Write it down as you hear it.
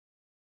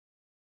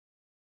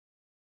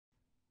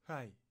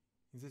Hi!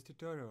 In this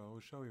tutorial I will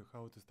show you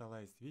how to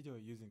stylize video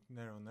using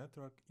neural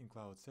network in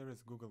cloud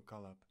service Google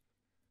Colab.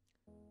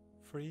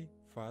 Free,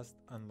 fast,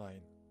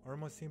 online, or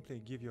more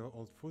simply give your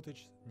old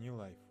footage new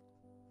life.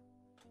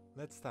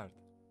 Let's start.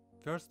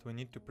 First we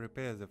need to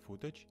prepare the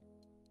footage,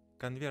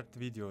 convert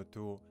video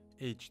to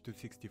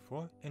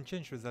H.264 and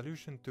change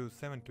resolution to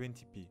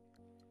 720p.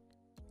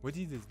 We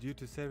did this due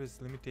to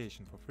service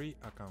limitation for free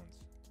accounts.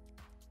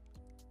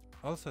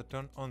 Also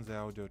turn on the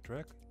audio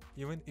track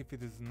even if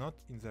it is not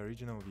in the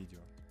original video.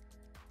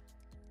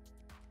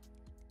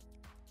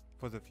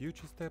 For the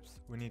future steps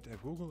we need a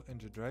Google and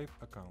G Drive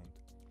account.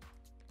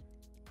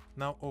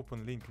 Now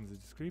open link in the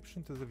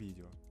description to the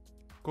video.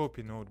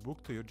 Copy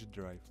notebook to your G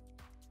Drive.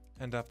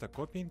 And after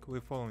copying we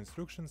follow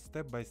instructions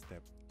step by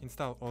step.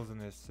 Install all the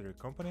necessary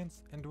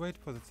components and wait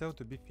for the cell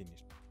to be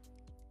finished.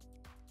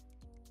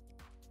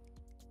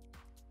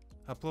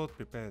 Upload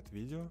prepared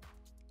video.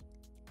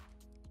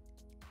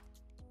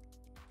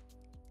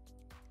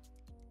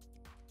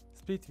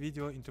 Split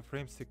video into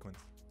frame sequence.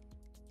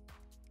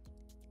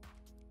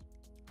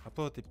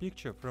 Upload a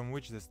picture from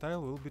which the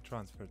style will be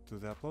transferred to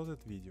the uploaded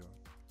video.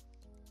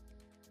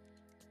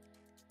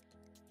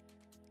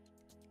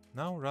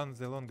 Now run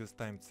the longest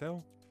timed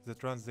cell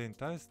that runs the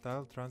entire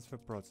style transfer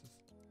process.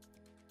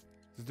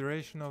 The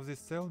duration of this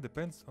cell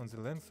depends on the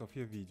length of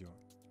your video.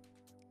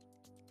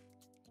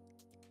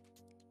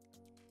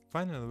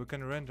 Finally, we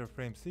can render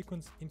frame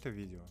sequence into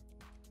video.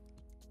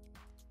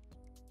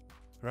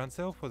 Run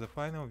cell for the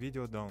final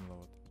video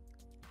download.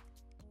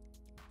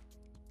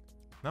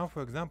 Now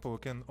for example we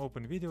can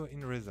open video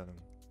in Resolve.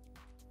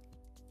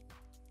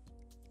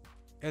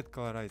 Add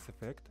colorize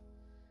effect.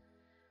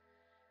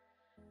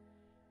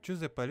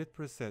 Choose a palette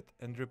preset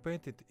and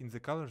repaint it in the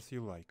colors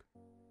you like.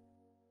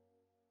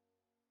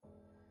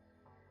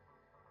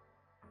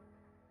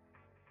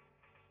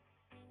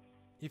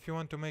 If you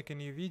want to make a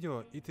new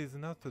video, it is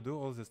enough to do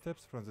all the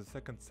steps from the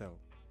second cell.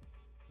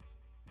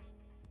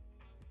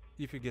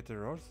 If you get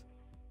errors,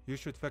 you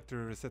should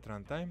factory reset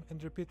runtime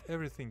and repeat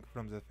everything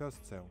from the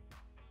first cell.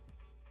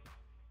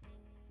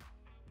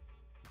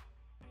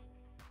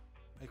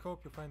 I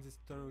hope you find this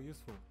tutorial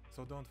useful,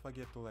 so don't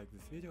forget to like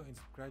this video and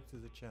subscribe to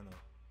the channel.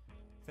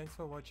 Thanks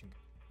for watching,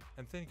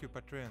 and thank you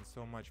Patreon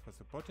so much for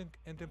supporting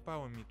and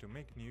empowering me to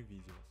make new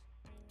videos.